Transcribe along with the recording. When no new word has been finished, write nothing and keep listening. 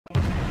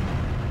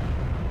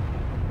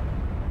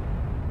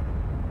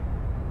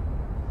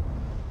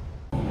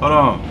Hold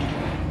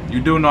on.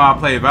 You do know I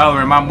play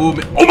Valorant. My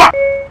movement. Oh my!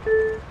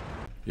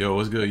 Yo,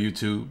 what's good,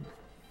 YouTube?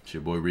 It's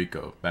your boy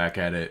Rico. Back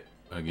at it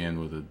again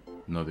with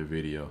another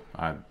video.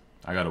 I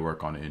gotta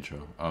work on the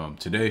intro.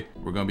 Today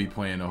we're gonna be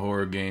playing a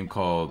horror game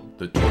called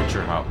The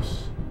Torture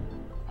House.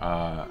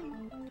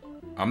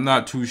 I'm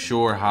not too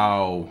sure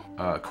how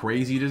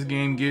crazy this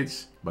game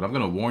gets, but I'm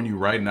gonna warn you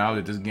right now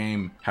that this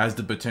game has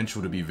the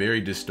potential to be very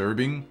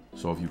disturbing.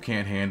 So if you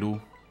can't handle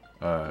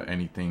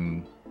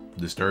anything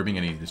disturbing,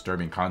 any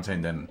disturbing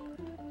content, then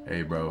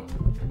hey bro,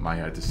 might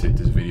have to sit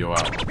this video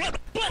out.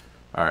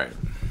 Alright.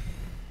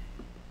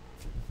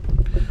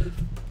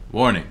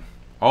 Warning.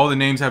 All the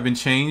names have been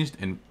changed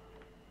and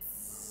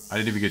I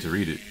didn't even get to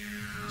read it.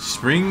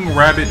 Spring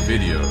Rabbit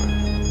video.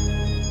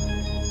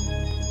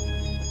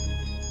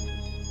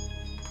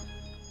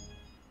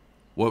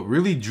 What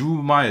really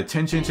drew my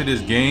attention to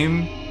this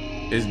game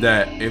is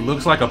that it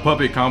looks like a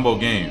puppet combo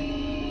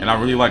game. And I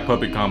really like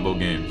puppet combo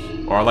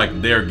games. Or I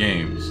like their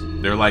games.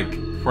 They're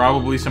like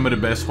probably some of the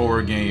best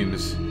horror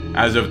games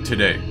as of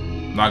today.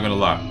 I'm not gonna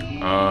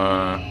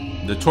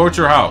lie. The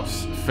Torture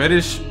House.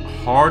 Fetish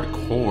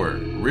hardcore.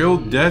 Real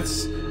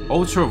deaths.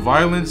 Ultra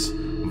violence.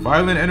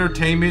 Violent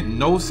entertainment.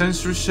 No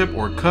censorship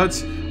or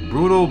cuts.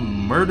 Brutal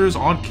murders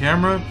on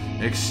camera.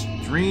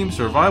 Extreme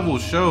survival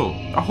show.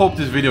 I hope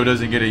this video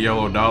doesn't get a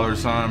yellow dollar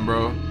sign,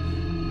 bro.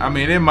 I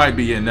mean, it might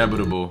be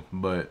inevitable,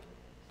 but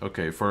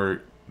okay.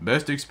 For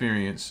best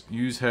experience,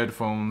 use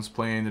headphones,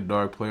 play in the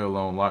dark, play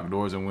alone, lock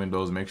doors and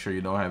windows, make sure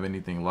you don't have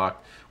anything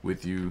locked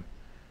with you.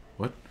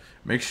 What?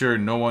 Make sure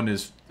no one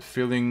is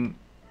filming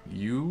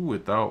you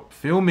without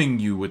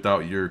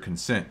your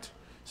consent.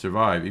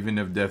 Survive, even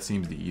if death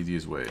seems the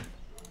easiest way.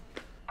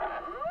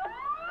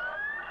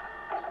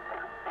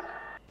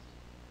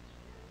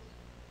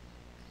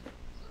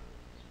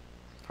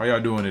 How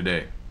y'all doing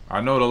today? I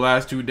know the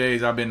last 2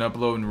 days I've been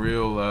uploading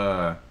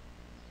real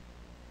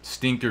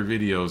stinker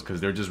videos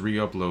because they're just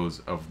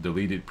re-uploads of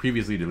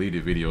previously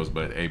deleted videos.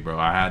 But hey, bro,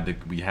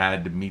 we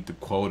had to meet the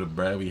quota,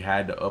 bro. We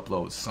had to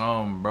upload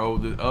some, bro.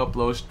 The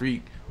upload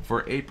streak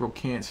for April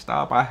can't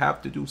stop. I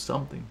have to do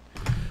something.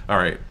 All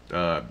right.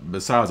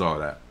 Besides all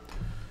that,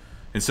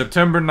 in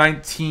September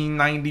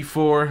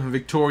 1994,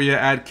 Victoria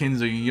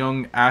Adkins, a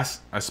young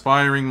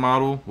aspiring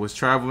model, was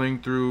traveling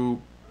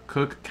through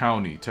Cook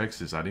County,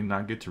 Texas. I did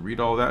not get to read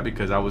all that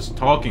because I was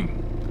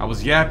talking. I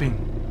was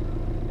yapping.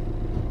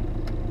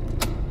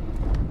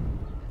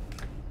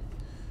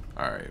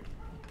 Alright.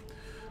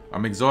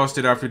 I'm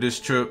exhausted after this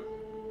trip.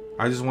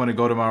 I just want to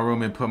go to my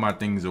room and put my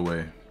things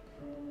away.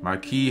 My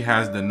key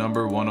has the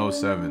number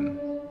 107.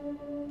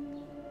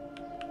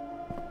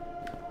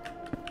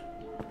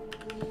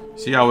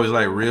 See how it's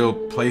like real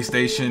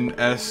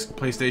PlayStation-esque,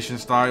 PlayStation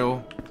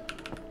style?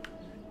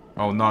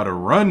 Oh no, the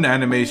run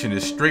animation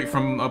is straight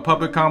from a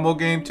puppet combo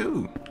game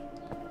too.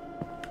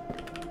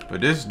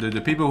 But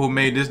the people who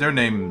made this, their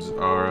names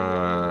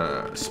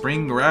are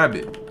Spring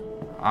Rabbit.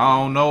 I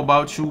don't know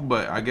about you,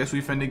 but I guess we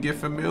finna get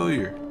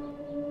familiar.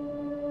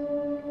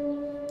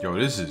 Yo,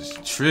 this is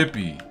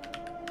trippy.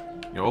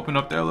 Yo, open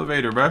up the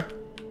elevator, bruh.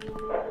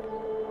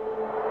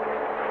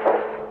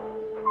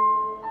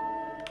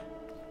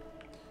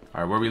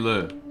 Alright, where we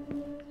live?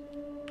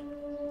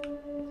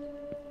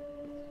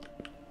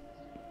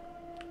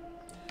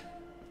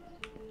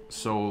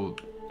 So,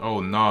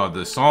 oh nah,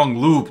 the song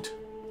looped.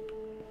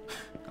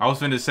 I was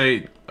finna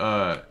say,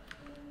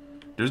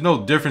 there's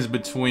no difference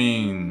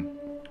between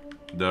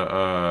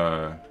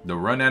the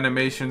run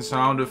animation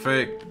sound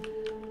effect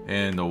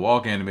and the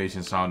walk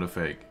animation sound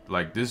effect.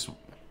 Like this,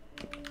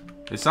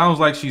 it sounds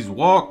like she's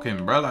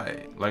walking, bro.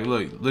 Like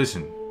look,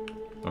 listen.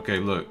 Okay,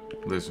 look,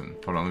 listen.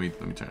 Hold on, let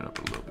me turn it up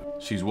a little bit.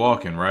 She's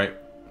walking, right?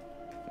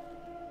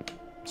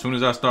 As soon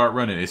as I start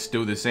running, it's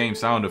still the same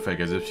sound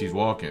effect as if she's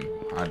walking.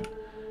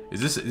 Is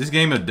this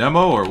game a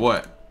demo or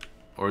what?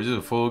 Or is it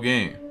a full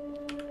game?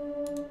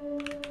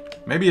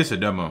 Maybe it's a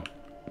demo.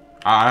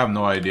 I have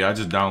no idea. I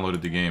just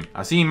downloaded the game.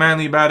 I seen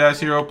Manly Badass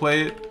Hero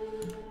play it,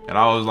 and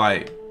I was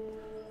like,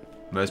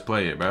 let's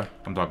play it, bro.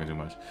 I'm talking too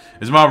much.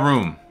 It's my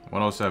room.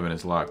 107.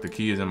 It's locked. The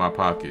key is in my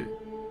pocket.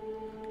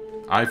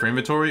 I for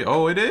inventory?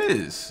 Oh, it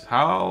is.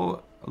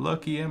 How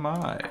lucky am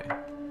I?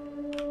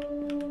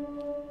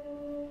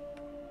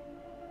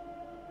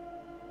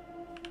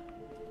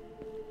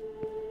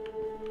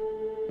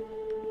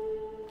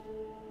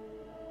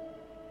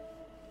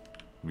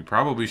 We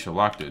probably should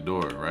lock the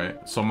door,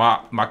 right? So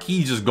my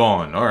key just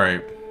gone. All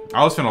right.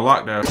 I was finna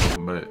lock that,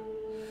 but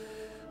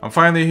I'm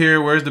finally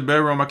here. Where's the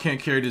bedroom? I can't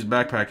carry this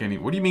backpack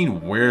anymore. What do you mean,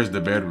 where's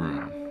the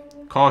bedroom?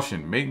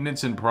 Caution,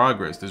 maintenance in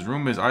progress. This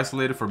room is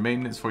isolated for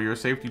maintenance. For your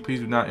safety, please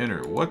do not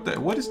enter. What?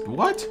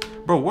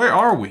 Bro, where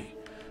are we?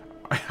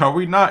 Are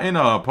we not in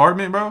an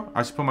apartment, bro?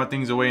 I should put my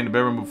things away in the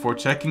bedroom before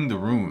checking the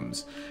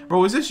rooms.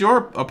 Bro, is this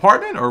your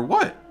apartment or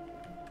what?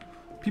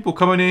 People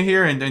coming in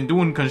here and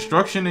doing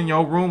construction in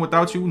your room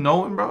without you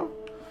knowing, bro?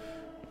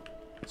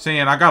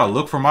 Saying I gotta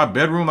look for my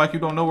bedroom like you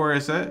don't know where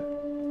it's at?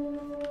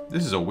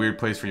 This is a weird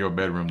place for your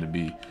bedroom to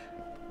be.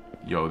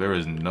 Yo, there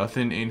is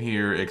nothing in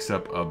here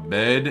except a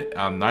bed,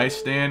 a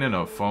nightstand, and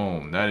a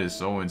phone. That is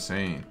so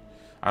insane.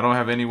 I don't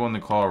have anyone to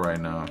call right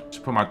now.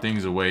 Just put my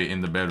things away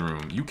in the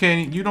bedroom. You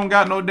don't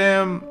got no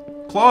damn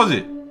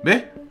closet,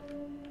 bitch.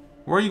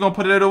 Where are you gonna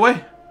put it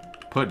away?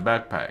 Put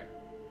backpack.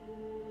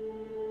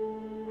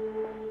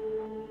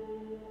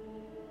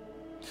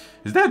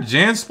 Is that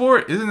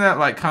JanSport? Isn't that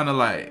like kind of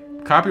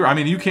like copyright? I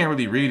mean, you can't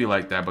really read it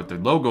like that, but the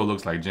logo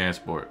looks like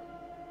JanSport.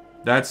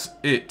 That's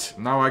it.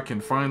 Now I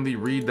can finally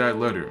read that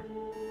letter.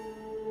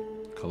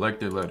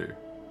 Collected letter.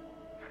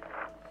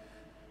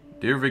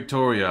 Dear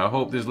Victoria, I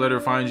hope this letter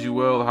finds you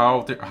well.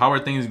 How are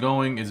things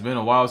going? It's been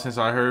a while since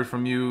I heard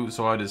from you,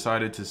 so I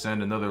decided to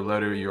send another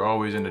letter. You're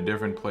always in a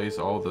different place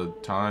all the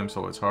time,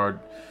 so it's hard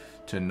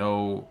to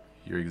know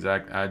your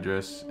exact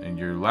address. In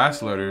your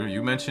last letter,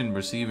 you mentioned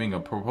receiving a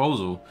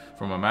proposal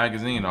from a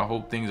magazine. I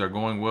hope things are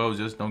going well.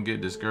 Just don't get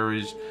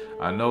discouraged.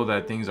 I know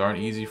that things aren't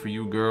easy for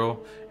you,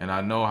 girl, and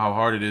I know how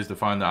hard it is to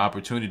find the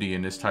opportunity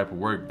in this type of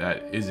work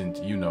that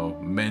isn't, you know,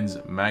 men's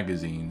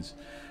magazines.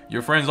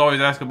 Your friends always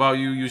ask about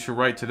you. You should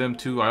write to them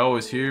too. I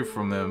always hear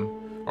from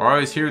them, or I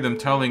always hear them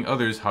telling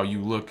others how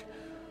you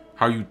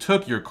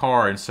took your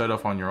car and set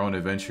off on your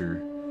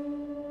adventure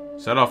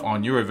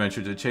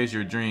to chase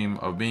your dream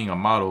of being a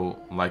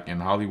model like in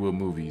Hollywood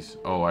movies.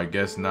 Oh, I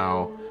guess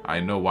now I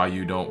know why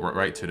you don't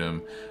write to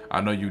them. I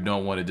know you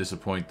don't want to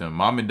disappoint them.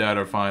 Mom and dad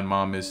are fine.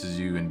 Mom misses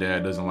you and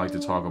dad doesn't like to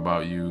talk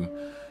about you.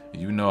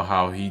 You know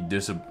how he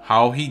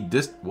disapproved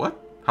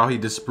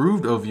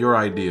of your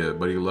idea,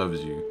 but he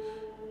loves you.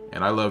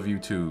 And I love you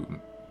too,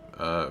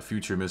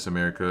 future Miss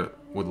America.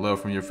 With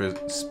love from your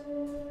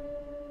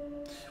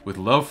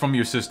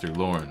sister,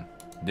 Lauren.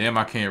 Damn,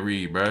 I can't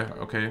read, bruh.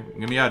 Okay,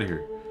 get me out of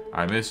here.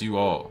 I miss you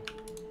all.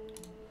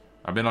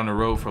 I've been on the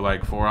road for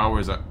like 4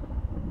 hours. I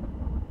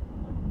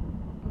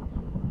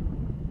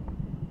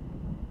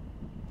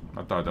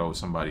thought that was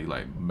somebody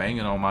like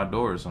banging on my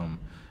door or something.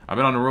 I've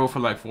been on the road for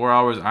like 4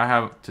 hours. I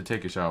have to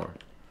take a shower.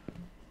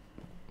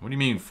 What do you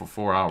mean for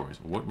 4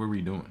 hours? What were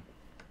we doing?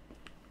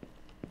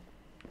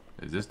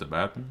 Is this the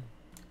bathroom?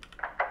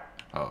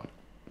 Oh.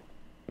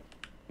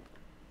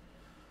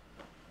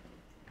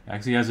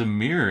 Actually has a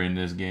mirror in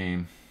this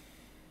game.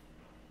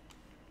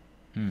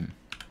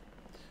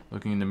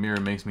 Looking in the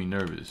mirror makes me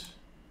nervous.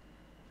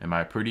 Am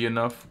I pretty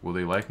enough? Will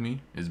they like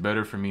me? It's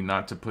better for me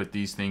not to put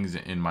these things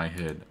in my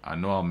head. I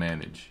know I'll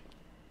manage.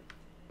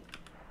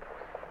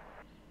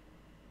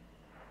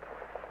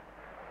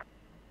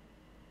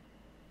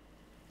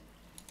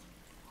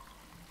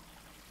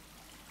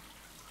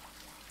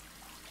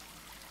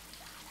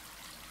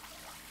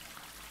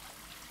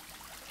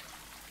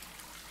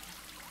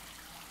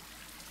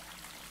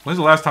 When's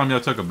the last time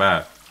y'all took a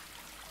bath?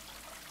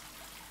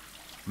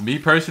 Me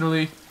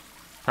personally,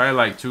 probably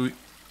like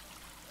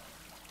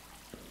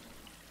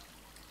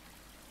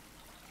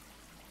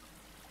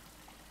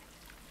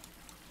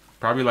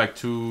probably like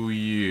 2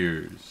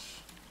 years.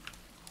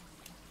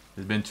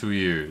 It's been 2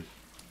 years.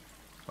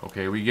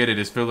 Okay, we get it.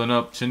 It's filling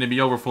up. Shouldn't it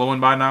be overflowing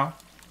by now?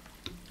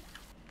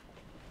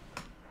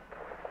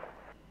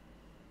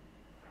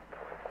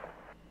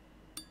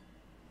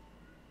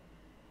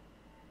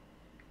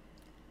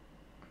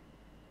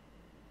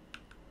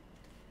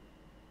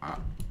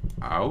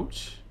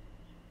 Ouch.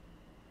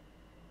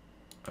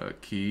 A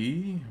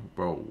key?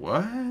 Bro,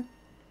 what?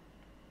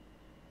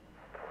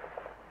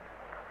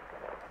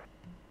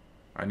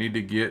 I need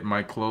to get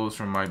my clothes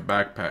from my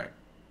backpack.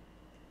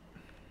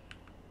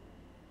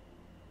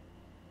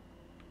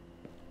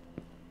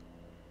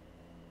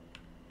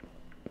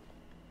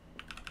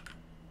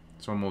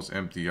 It's almost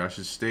empty. I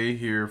should stay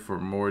here for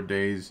more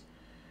days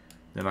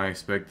than I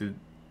expected,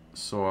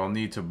 so I'll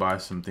need to buy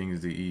some things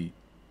to eat.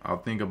 I'll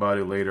think about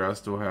it later. I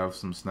still have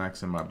some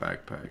snacks in my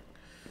backpack.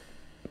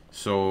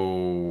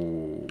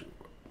 So,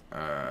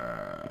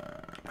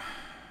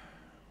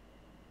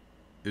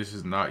 this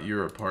is not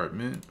your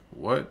apartment?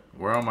 What?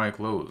 Where are my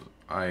clothes?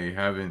 I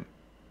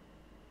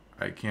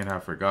can't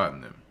have forgotten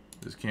them.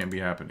 This can't be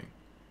happening.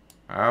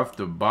 I have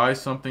to buy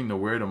something to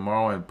wear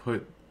tomorrow and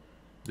put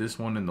this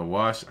one in the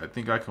wash. I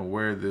think I can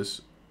wear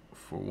this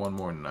for one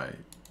more night.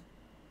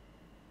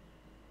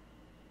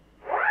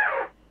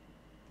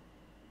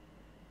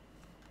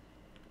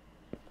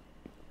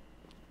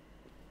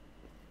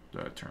 Do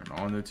I turn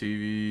on the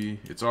TV?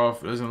 It's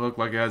off. It doesn't look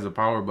like it has a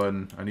power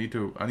button. I need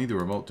the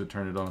remote to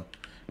turn it on.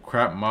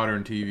 Crap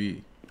modern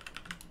TV.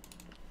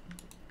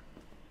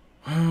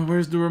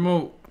 Where's the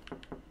remote?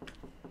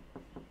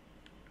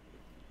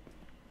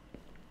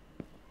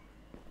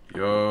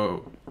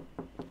 Yo.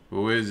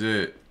 Who is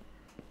it?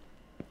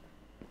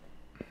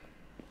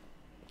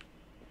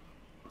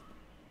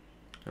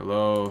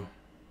 Hello?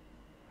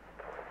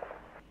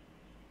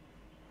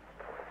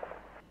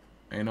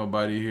 Ain't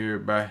nobody here.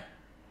 Bye.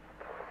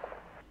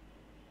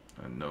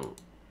 A note.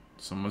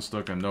 Someone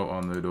stuck a note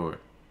on the door.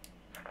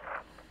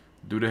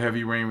 Due to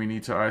heavy rain, we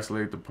need to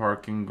isolate the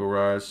parking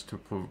garage to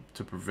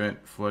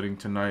prevent flooding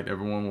tonight.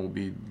 Everyone will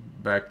be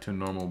back to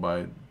normal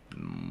by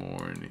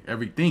morning.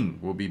 Everything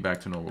will be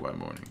back to normal by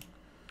morning.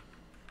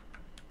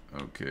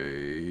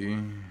 Okay.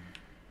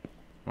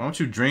 Why don't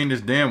you drain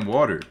this damn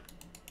water?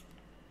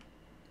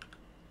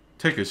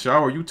 Take a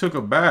shower? You took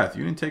a bath.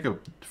 You didn't take a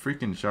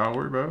freaking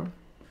shower, bro.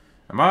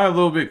 Am I a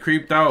little bit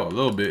creeped out? A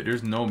little bit.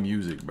 There's no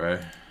music, bro.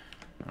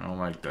 I don't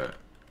like that.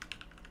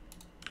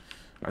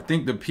 I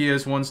think the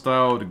PS1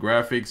 style, the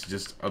graphics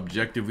just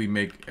objectively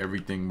make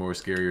everything more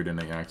scarier than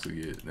it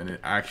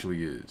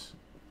actually is.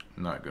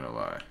 I'm not gonna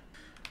lie.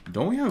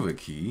 Don't we have a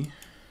key?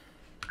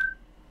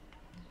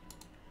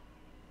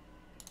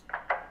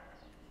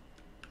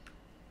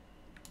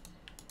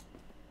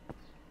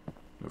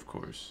 Of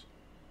course.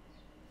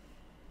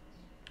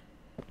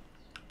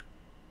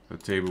 A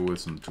table with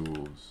some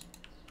tools.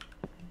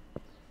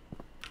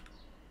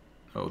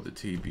 Oh, the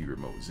TV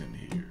remote's in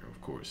here. Of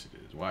course it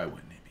is. Why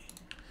wouldn't it be?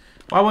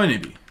 Why wouldn't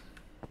it be?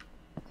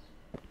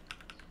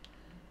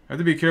 I have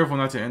to be careful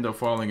not to end up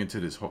falling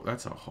into this hole.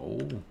 That's a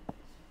hole?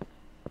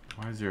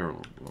 Why is there a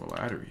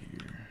ladder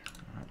here?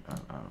 I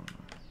don't know.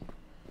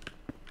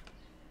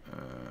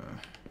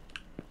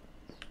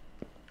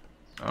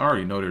 I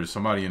already know there's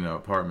somebody in the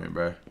apartment,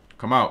 bruh.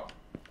 Come out.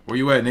 Where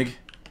you at, nigga?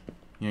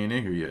 You ain't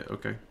in here yet.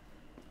 Okay.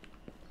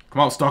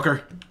 Come out,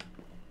 stalker.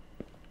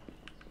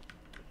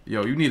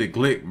 Yo, you need a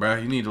glick,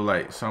 bruh. You need to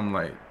like something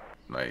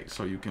like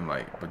so you can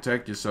like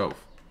protect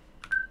yourself.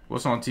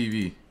 What's on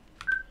TV?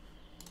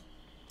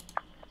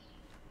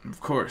 Of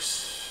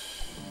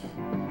course.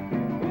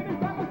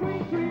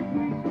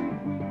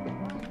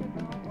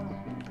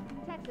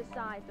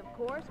 Texas-sized, of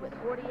course, with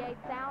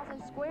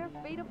 48,000 square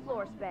feet of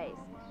floor space.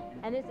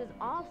 And this is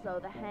also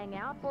the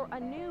hangout for a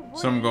new breed.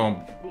 Some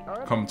gonna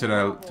come to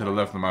the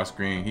left of my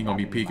screen. He gonna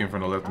be peeking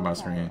from the left of my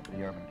screen.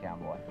 The urban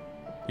cowboy.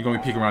 He gonna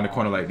be peeking around the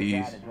corner like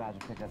these. That drives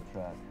a pickup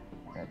truck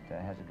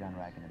that has a gun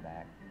rack in the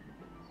back.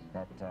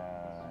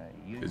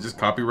 Is this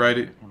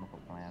copyrighted? Chemical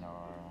plant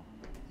or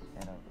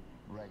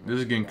This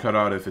is getting cut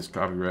out if it's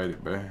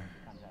copyrighted, bruh.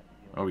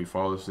 Oh, he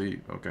fall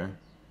asleep. Okay.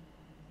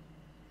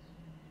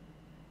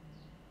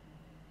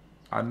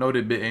 I know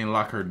that bit ain't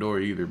lock her door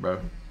either, bro.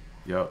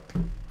 Yup,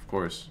 of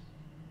course.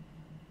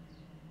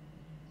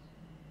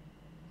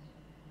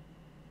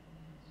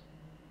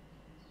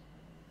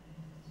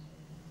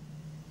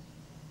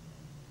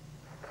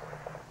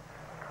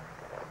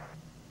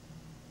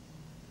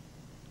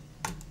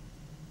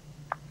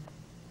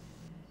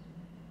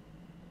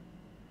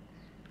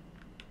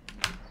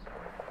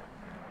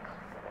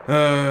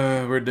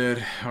 We're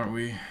dead, aren't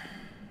we?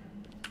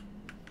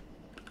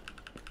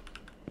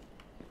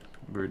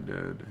 We're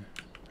dead.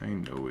 I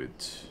know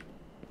it.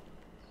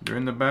 They're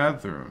in the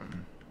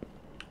bathroom.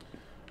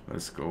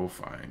 Let's go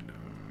find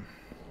them.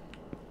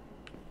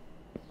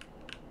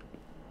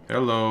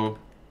 Hello.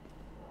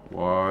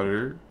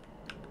 Water.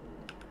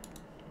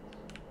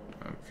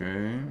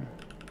 Okay.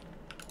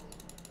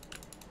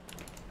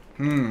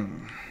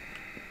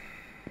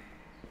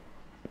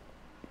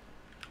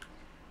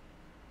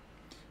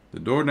 The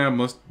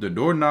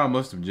doorknob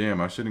must have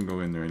jammed. I shouldn't go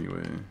in there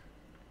anyway.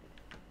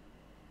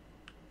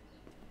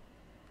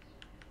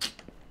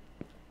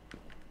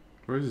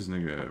 Where's this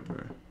nigga at,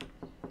 bro?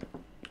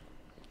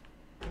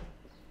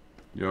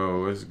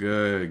 Yo, what's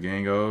good,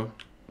 gango?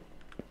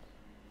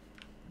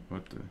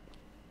 What the?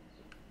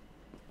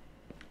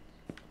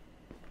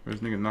 Where's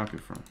this nigga knocking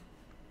from?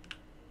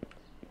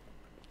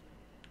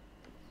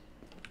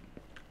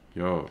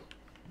 Yo.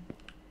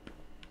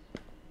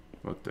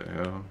 What the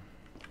hell?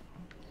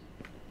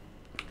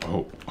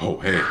 Oh,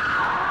 hey.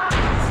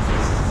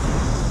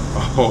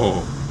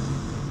 Oh.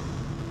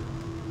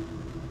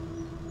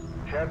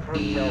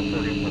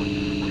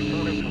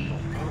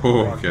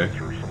 Oh, okay.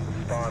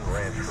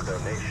 Ranch for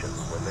donation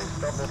when they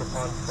stumbled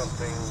upon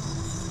something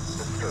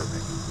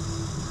disturbing.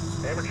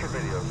 Amateur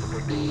videos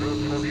depicting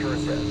brutal torture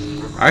and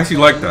death. I actually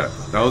like that.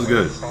 That was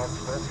good.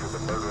 Responsible for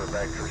the murder of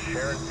actress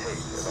Sharon Tate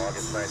in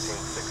August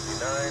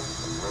 1969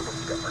 were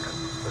discovered.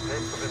 The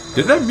tapes have been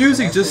Did that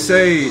music just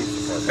say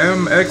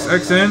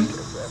MXXN?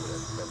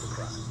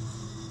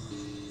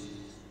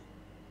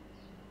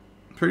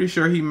 Pretty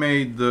sure he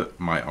made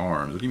my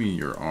arms. What do you mean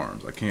your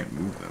arms? I can't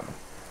move them.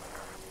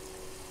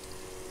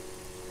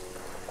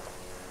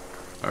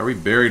 Are we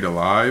buried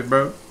alive,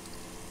 bro?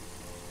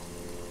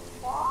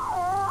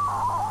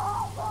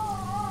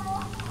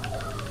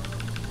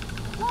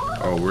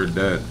 Oh, we're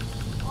dead.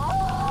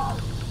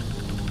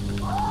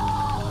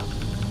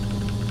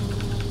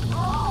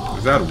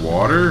 Is that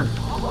water?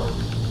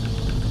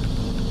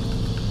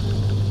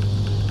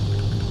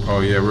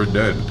 Oh yeah, we're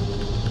dead.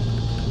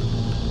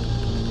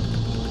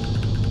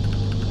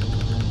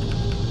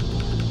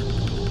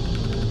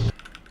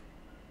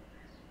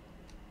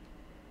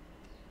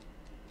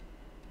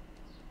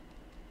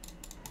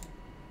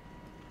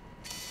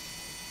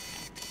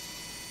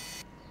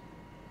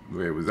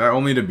 Wait, was that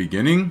only the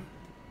beginning?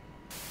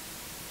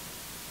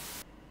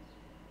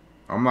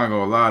 I'm not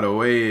gonna lie, the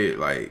way it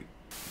like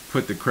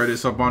put the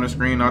credits up on the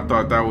screen, I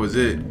thought that was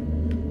it.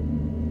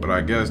 But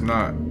I guess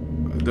not.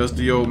 A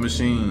dusty old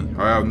machine.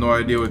 I have no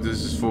idea what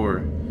this is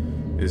for.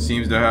 It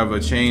seems to have a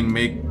chain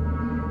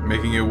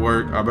making it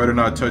work. I better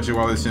not touch it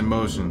while it's in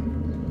motion.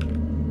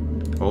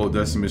 Old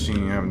dusty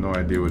machine, I have no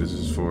idea what this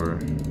is for.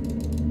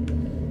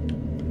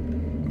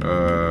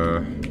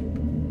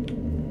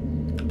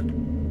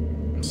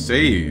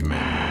 save,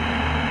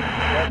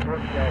 man.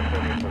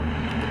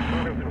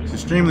 It's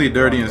extremely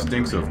dirty and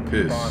stinks of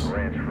piss.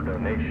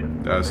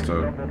 That's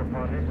tough.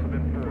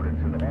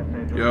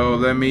 Yo,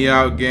 let me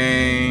out,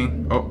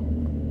 gang. Oh,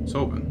 it's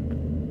open.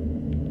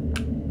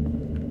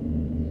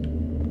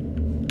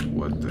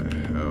 What the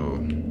hell?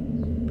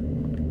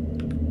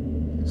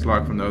 It's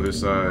locked from the other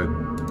side.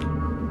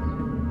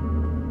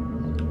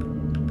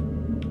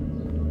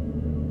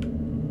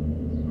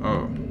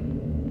 Oh.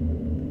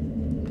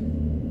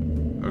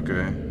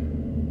 Okay.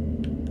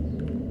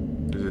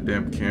 There's a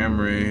damn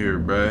camera in here,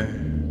 bruh.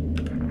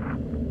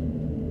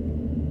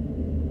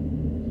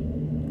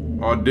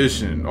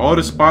 Audition. All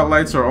the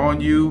spotlights are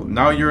on you.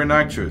 Now you're an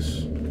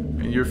actress.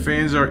 And your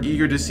fans are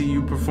eager to see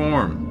you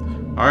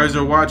perform. Eyes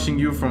are watching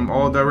you from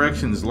all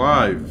directions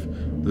live.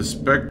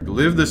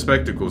 Live the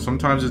spectacle.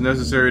 Sometimes it's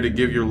necessary to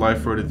give your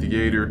life for the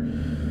theater.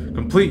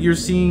 Complete your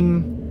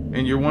scene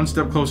and you're one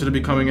step closer to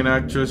becoming an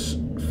actress.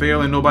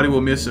 Fail and nobody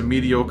will miss a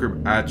mediocre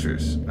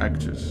actress.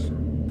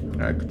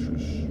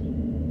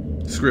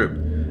 Script.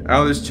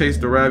 Alice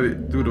chased the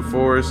rabbit through the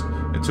forest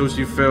until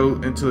she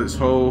fell into its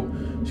hole.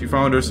 She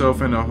found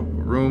herself in a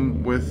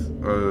room with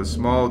a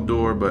small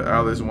door, but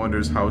Alice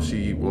wonders how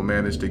she will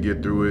manage to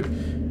get through it.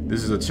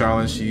 This is a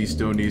challenge she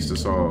still needs to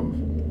solve.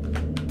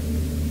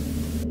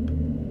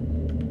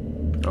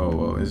 Oh,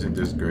 well, isn't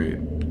this great?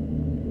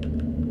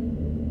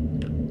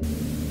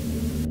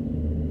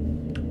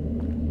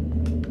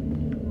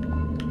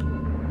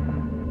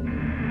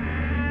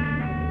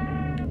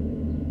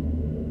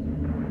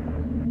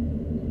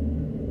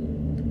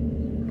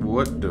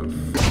 What the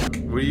fuck?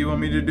 What do you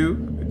want me to do?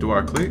 Do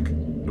I click?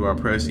 Do I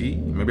press E?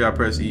 Maybe I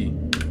press E.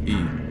 E.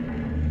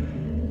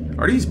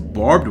 Are these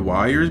barbed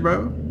wires,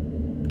 bro?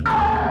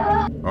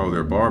 Oh,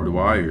 they're barbed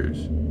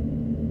wires.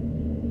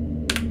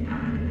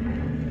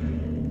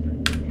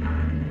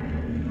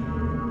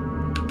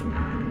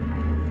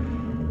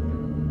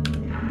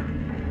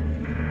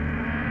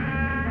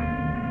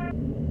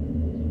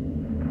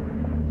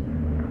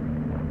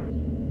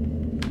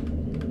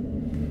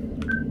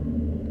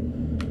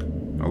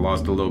 I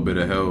lost a little bit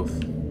of health.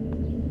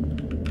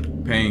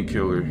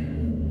 Painkiller.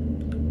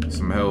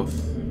 Some health.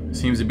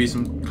 Seems to be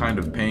some kind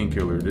of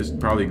painkiller. This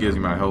probably gives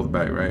me my health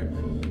back, right?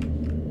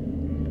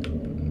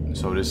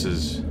 So this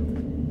is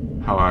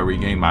how I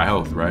regain my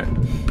health, right?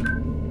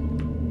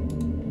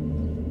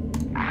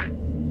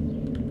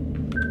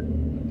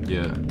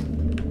 Yeah.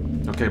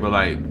 Okay, but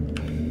like,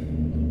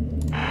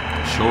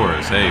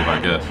 sure, save, I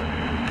guess.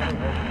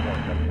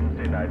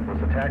 Tuesday night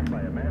was attacked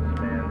by a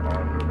masked man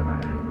armed with a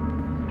knife.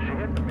 She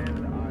hit the man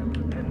in the eye with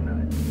a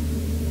penknife.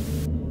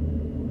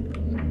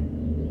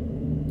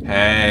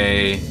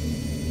 Hey.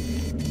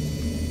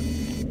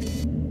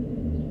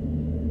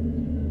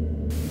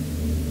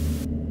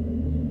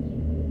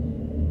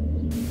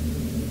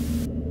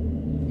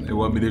 They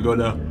want me to go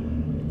down.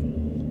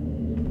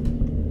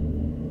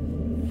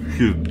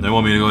 They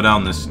want me to go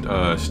down this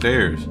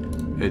stairs.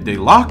 They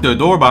locked the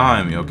door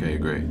behind me. Okay,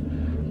 great.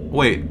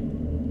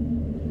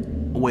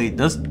 Wait,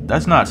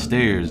 that's not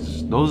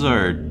stairs. Those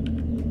are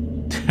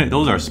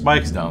those are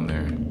spikes down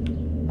there.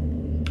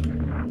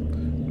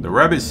 The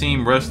rabbit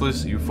seemed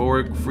restless,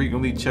 euphoric,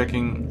 frequently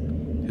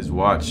checking his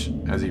watch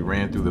as he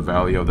ran through the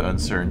valley of the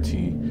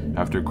uncertainty.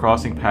 After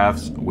crossing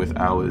paths with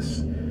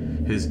Alice,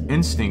 his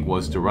instinct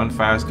was to run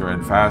faster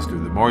and faster.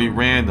 The more he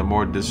ran, the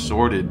more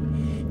distorted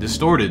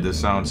the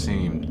sound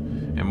seemed,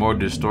 and more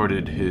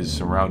distorted his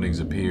surroundings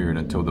appeared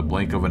until in the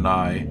blink of an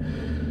eye,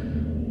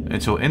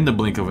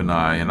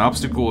 an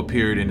obstacle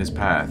appeared in his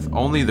path.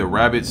 Only the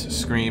rabbit's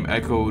scream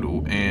echoed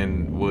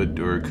and would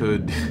or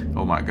could.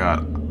 Oh my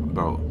god,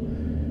 bro.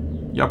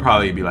 Y'all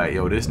probably be like,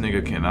 yo, this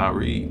nigga cannot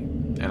read.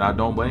 And I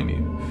don't blame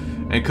you.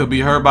 And could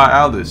be heard by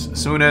Alice.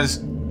 Soon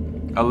as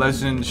a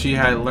lesson she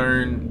had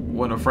learned,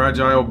 when a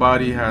fragile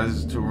body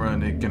has to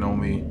run, it can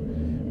only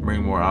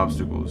bring more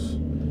obstacles.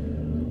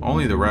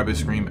 Only the rabbit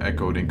scream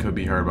echoed and could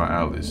be heard by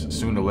Alice.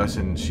 Soon the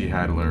lesson she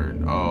had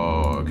learned.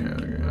 Oh, okay.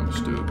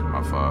 Understood.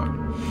 My fault.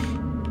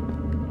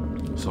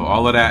 So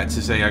all of that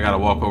to say I gotta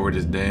walk over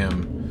this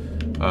damn,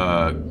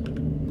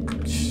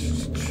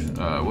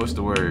 what's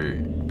the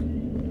word?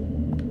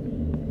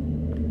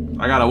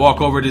 I gotta walk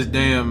over this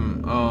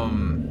damn,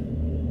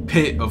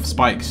 pit of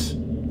spikes.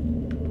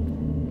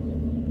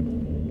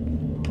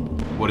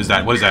 What is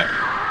that? What is that?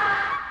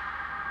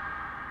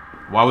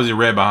 Why was it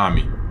red behind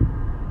me?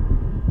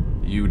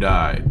 You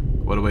died.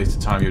 What a waste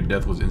of time. Your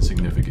death was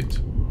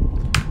insignificant.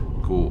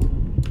 Cool.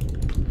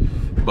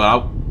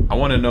 But I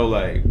want to know,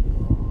 like,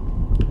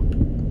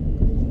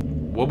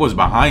 what was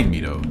behind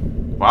me, though?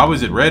 Why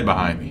was it red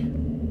behind me?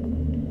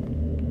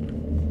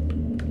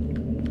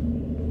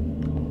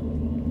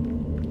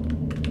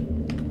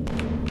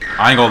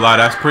 I ain't gonna lie,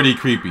 that's pretty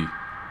creepy.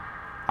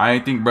 I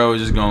ain't think bro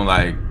was just gonna,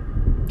 like,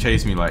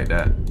 chase me like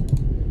that.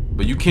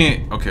 But you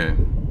can't, okay.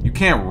 You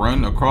can't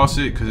run across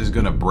it because it's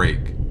gonna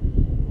break.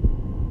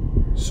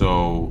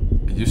 So,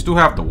 you still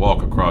have to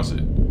walk across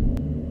it.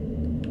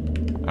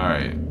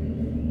 Alright.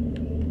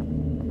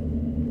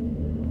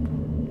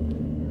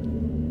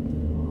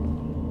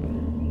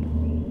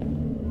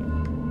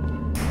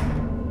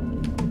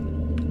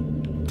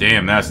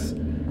 Damn, that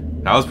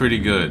was pretty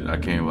good. I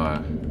can't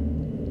lie.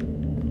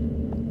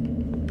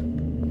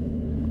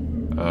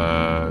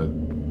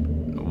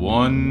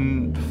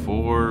 1,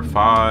 4,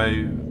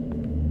 5,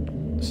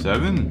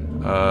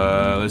 7.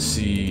 Let's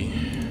see.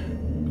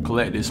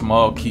 Collect this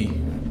small key.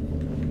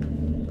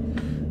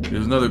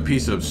 There's another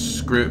piece of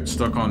script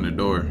stuck on the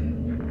door.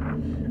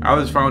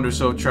 Alice found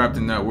herself trapped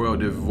in that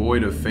world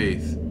devoid of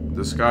faith.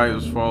 The sky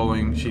was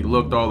falling. She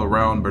looked all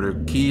around, but her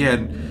key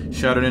had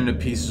shattered into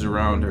pieces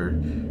around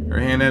her. Her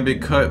hand had been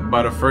cut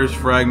by the first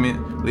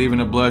fragment, leaving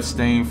a blood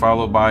stain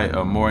followed by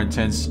a more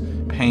intense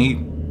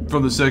pain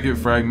from the second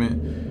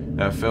fragment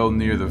that fell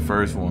near the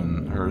first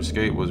one. Her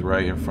escape was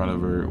right in front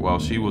of her, while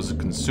she was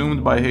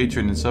consumed by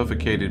hatred and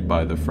suffocated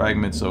by the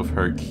fragments of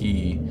her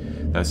key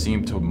that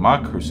seemed to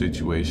mock her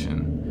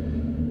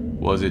situation.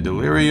 Was it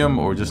delirium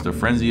or just a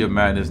frenzy of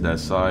madness that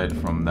sighed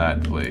from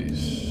that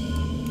place?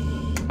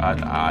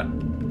 I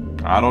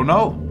don't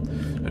know.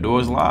 The door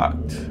is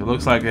locked. It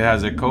looks like it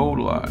has a code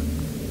lock.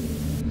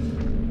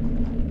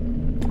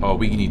 Oh,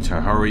 we need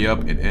to hurry up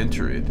and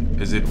enter it.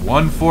 Is it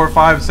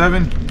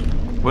 1457?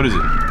 What is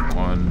it?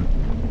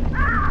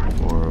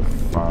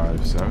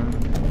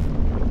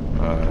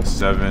 1457?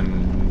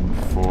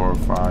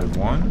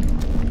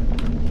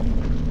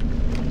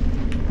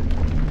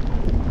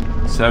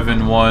 7451?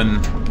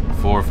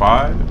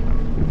 7145?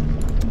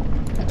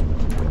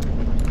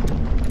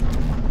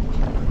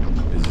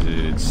 Is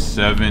it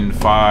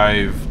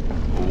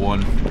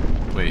 751?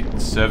 Wait,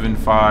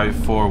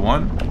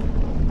 7541?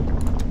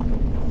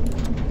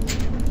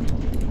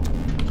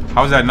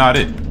 How is that not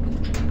it?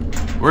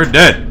 We're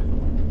dead.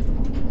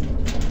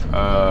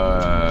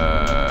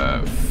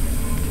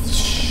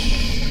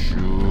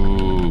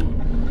 Shoot.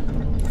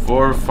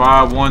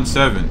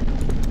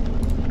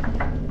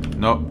 4517.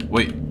 No,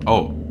 wait.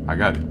 Oh, I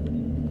got it.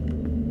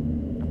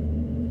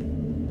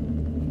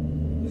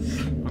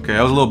 Okay,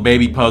 that was a little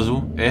baby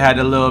puzzle. It had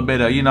a little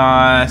bit of, you know what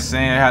I'm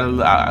saying?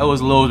 It was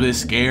a little bit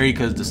scary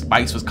because the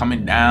spikes was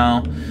coming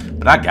down,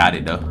 but I got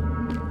it though.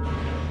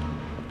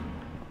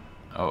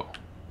 Oh,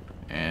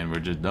 and we're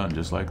just done,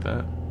 just like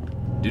that.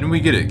 Didn't we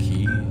get a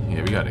key?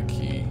 Yeah, we got a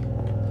key.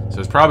 So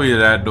it's probably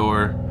that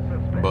door,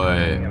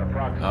 but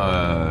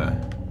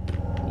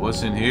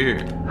what's in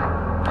here?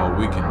 Oh,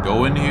 we can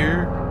go in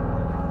here.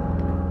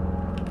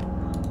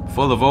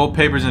 Full of old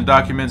papers and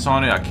documents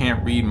on it. I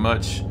can't read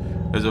much.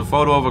 There's a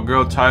photo of a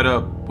girl tied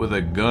up with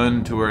a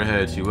gun to her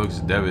head. She looks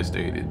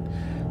devastated.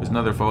 There's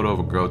another photo of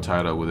a girl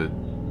tied up with a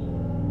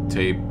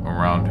tape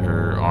around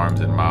her arms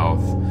and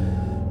mouth.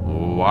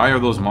 Why are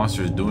those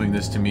monsters doing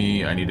this to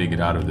me? I need to get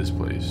out of this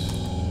place.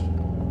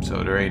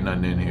 So there ain't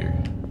nothing in here.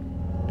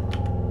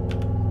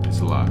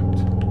 It's locked.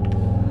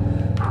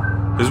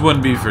 This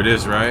wouldn't be for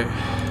this, right?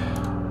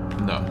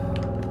 No.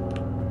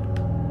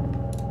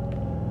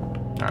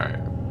 Alright.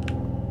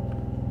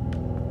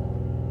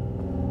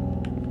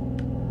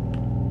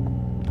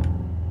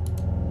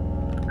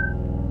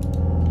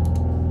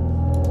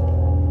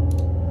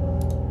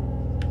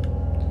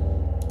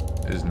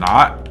 Is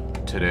not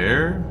to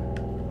there.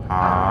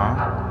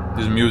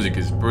 This music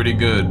is pretty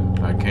good.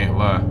 I can't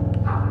lie.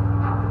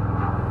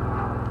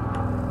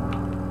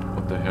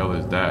 What the hell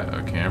is that?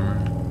 A camera?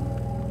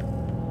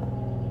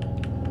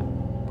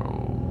 Bro,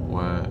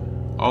 what?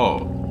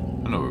 Oh,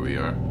 I know where we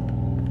are.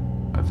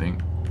 I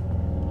think.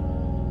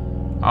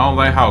 I don't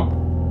like how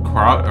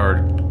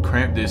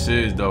cramped this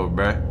is, though,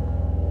 bruh.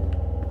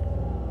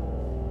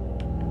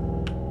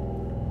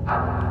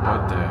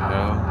 What the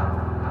hell?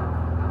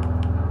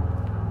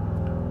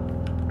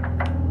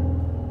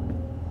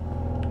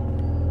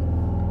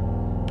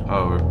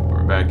 Oh,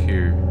 we're back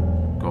here.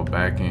 Go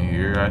back in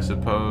here, I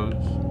suppose.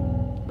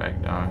 Back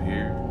down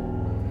here.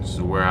 This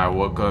is where I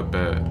woke up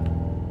at.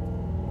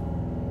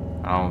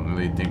 I don't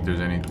really think there's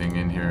anything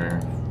in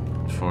here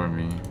for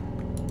me.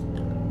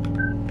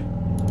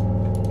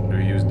 Do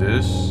we use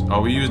this? Oh,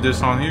 we use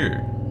this on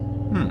here.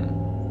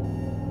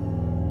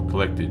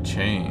 Collected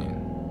chain.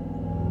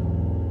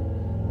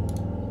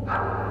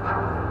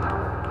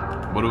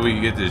 What do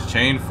we get this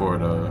chain for,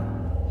 though?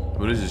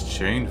 What is this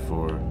chain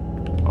for?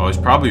 Oh, it's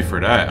probably for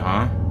that,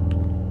 huh?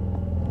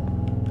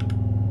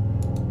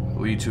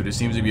 Lead to. There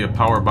seems to be a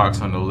power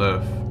box on the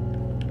left.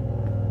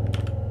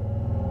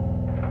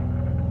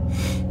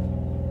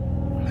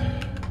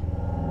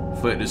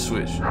 Flip the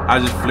switch. I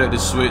just flipped the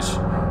switch.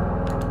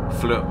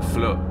 Flip,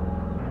 flip.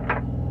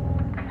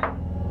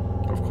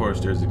 Of course,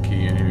 there's a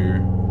key in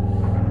here.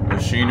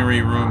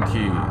 Machinery room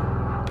key.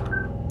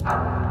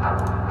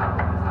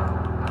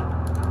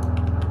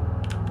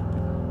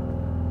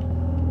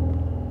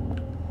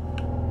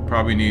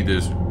 Probably need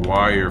this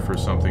wire for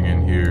something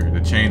in here. The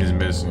chain is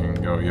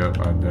missing. Oh, yep,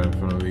 I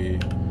definitely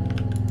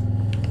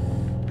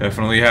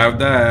have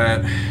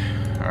that.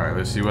 All right,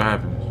 let's see what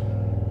happens.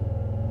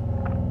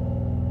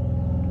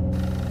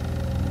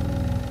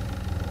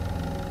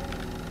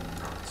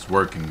 It's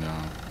working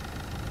now.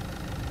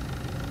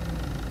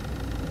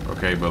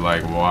 Okay, but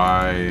like,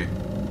 why?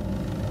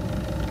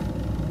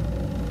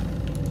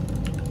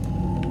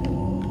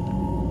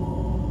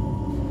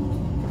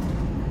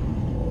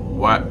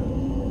 What?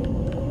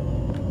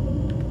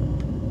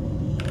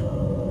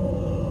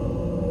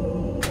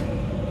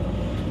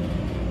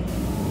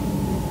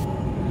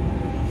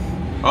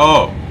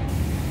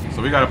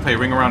 So we gotta play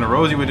Ring Around the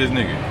Rosie with this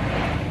nigga.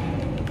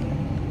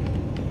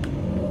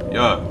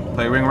 Yeah,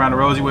 play Ring Around the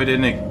Rosie with this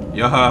nigga.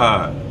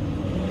 Yeah.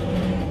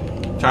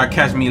 Try to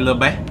catch me, little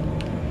bae.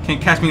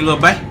 Can't catch me, little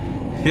bae.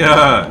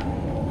 Yeah.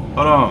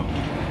 Hold on.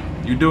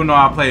 You do know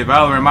I play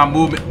Valorant. My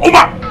movement. Oh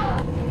my!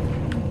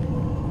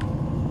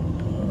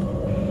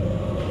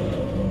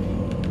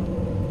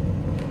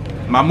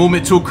 My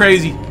movement too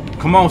crazy.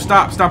 Come on,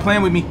 stop. Stop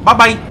playing with me.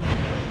 Bye-bye.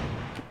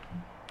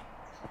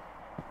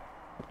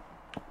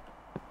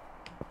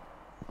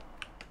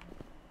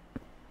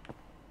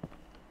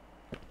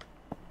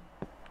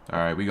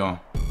 Alright, we going.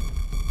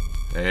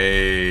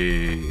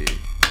 Hey.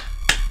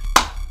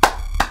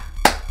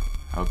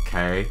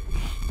 Okay.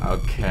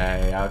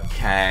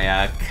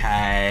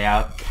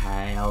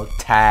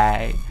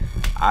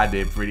 I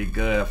did pretty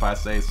good if I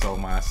say so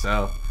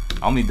myself.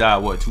 I only died,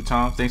 what, 2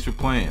 times? Thanks for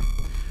playing.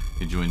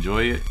 Did you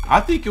enjoy it? I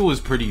think it was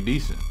pretty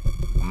decent.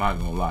 I'm not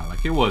gonna lie.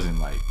 Like, it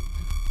wasn't like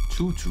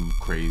too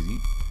crazy,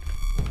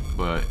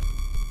 but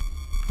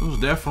it was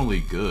definitely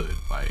good.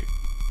 Like,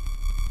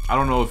 I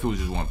don't know if it was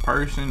just one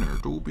person or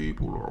 2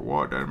 people or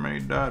what that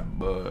made that,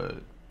 but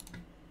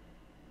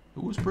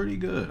it was pretty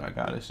good, I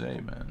gotta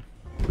say, man.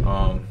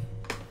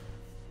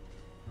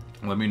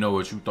 Let me know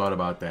what you thought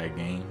about that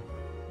game.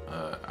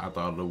 I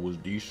thought it was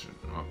decent,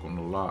 not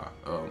gonna lie.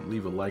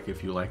 Leave a like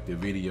if you liked the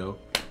video.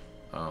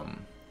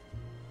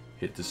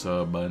 Hit the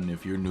sub button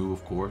if you're new,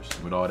 of course.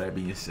 With all that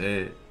being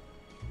said,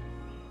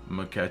 I'm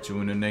gonna catch you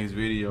in the next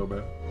video,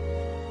 bro.